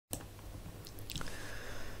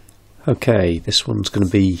Okay, this one's going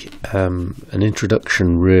to be an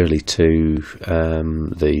introduction really to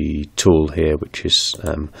the tool here, which is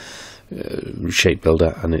Shape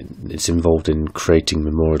Builder, and it's involved in creating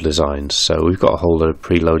memorial designs. So we've got a whole lot of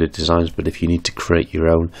preloaded designs, but if you need to create your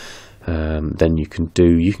own, then you can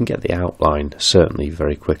get the outline certainly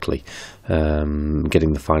very quickly.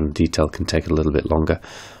 Getting the final detail can take a little bit longer.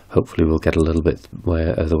 Hopefully we'll get a little bit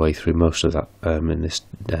of the way through most of that in this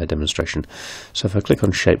demonstration. So if I click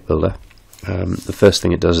on Shape Builder, the first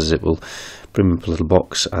thing it does is it will bring up a little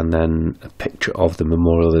box and then a picture of the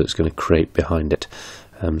memorial that it's going to create behind it.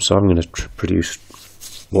 So I'm going to produce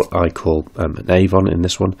what I call an Avon in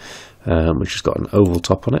this one, which has got an oval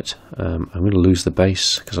top on it. I'm going to lose the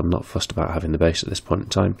base because I'm not fussed about having the base at this point in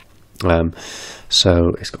time.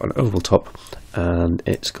 So it's got an oval top and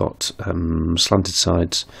it's got slanted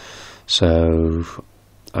sides. So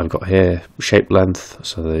I've got here shape length,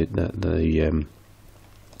 so the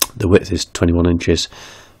width is 21 inches,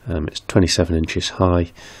 it's 27 inches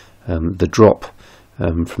high. The drop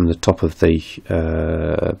from the top of the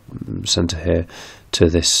centre here to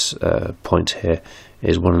this point here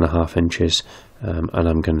is 1.5 inches, and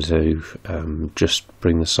I'm going to just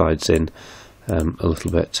bring the sides in a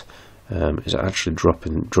little bit. Is actually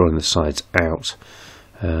drawing the sides out,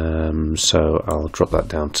 so I'll drop that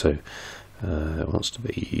down to it wants to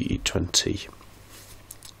be 26.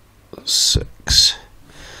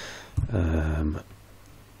 And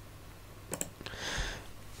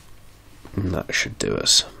that should do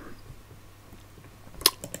us.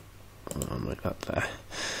 Like that there.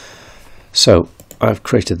 So I've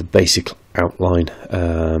created the basic outline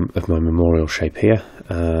of my memorial shape here.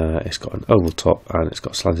 It's got an oval top and it's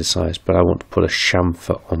got slanted sides, but I want to put a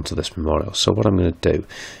chamfer onto this memorial. So what I'm going to do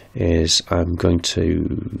is I'm going to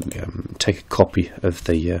take a copy of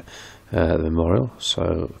the memorial.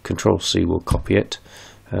 So Control-C will copy it,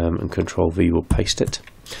 and Control-V will paste it.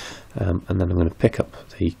 And then I'm going to pick up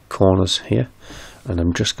the corners here, and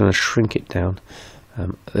I'm just going to shrink it down.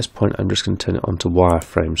 At this point I'm just going to turn it onto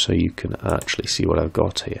wireframe so you can actually see what I've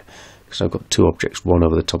got here, because I've got two objects, one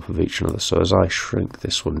over the top of each other. So as I shrink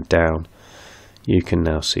this one down, you can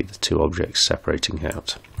now see the two objects separating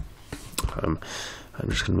out. I'm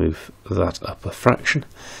just going to move that up a fraction,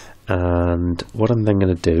 and what I'm then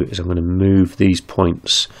going to do is I'm going to move these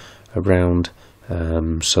points around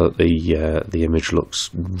so that the image looks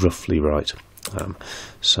roughly right.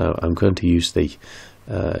 So I'm going to use the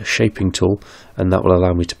shaping tool, and that will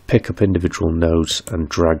allow me to pick up individual nodes and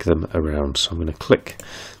drag them around. So I'm going to click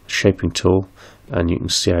the shaping tool, and you can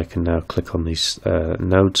see I can now click on these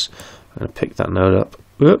nodes. I'm going to pick that node up.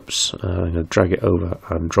 Oops! I'm going to drag it over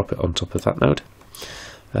and drop it on top of that node.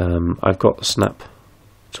 I've got the snap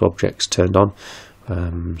to objects turned on,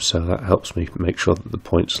 so that helps me make sure that the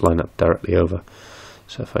points line up directly over.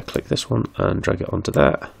 So if I click this one and drag it onto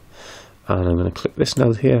there, and I'm going to click this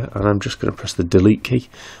node here, and I'm just going to press the delete key,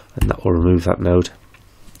 and that will remove that node,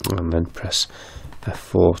 and then press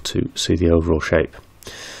F4 to see the overall shape.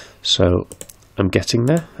 So I'm getting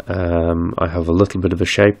there. I have a little bit of a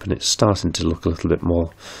shape, and it's starting to look a little bit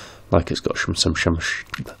more like it's got some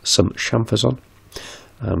chamfers on.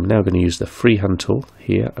 I'm now going to use the freehand tool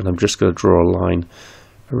here, and I'm just going to draw a line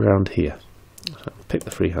around here. So pick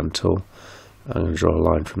the freehand tool. I'm going to draw a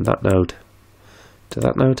line from that node to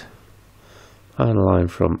that node, and a line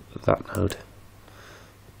from that node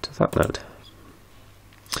to that node.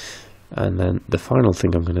 And then the final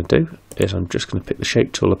thing I'm going to do is I'm just going to pick the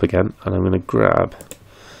shape tool up again, and I'm going to grab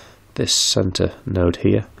this center node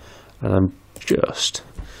here, and I'm just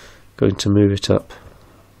going to move it up.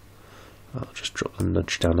 I'll just drop the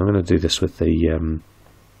nudge down. I'm going to do this with the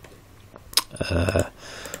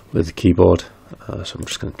keyboard, so I'm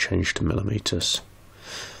just going to change to millimeters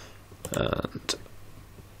and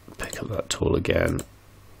pick up that tool again,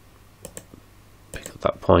 pick up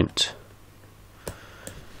that point,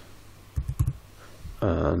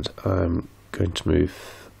 and I'm going to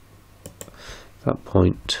move that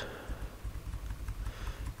point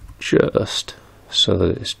just so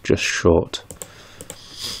that it's just short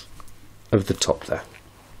of the top there.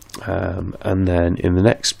 And then in the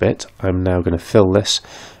next bit I'm now going to fill this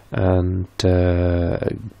and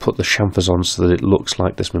put the chamfers on so that it looks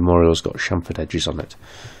like this memorial's got chamfered edges on it.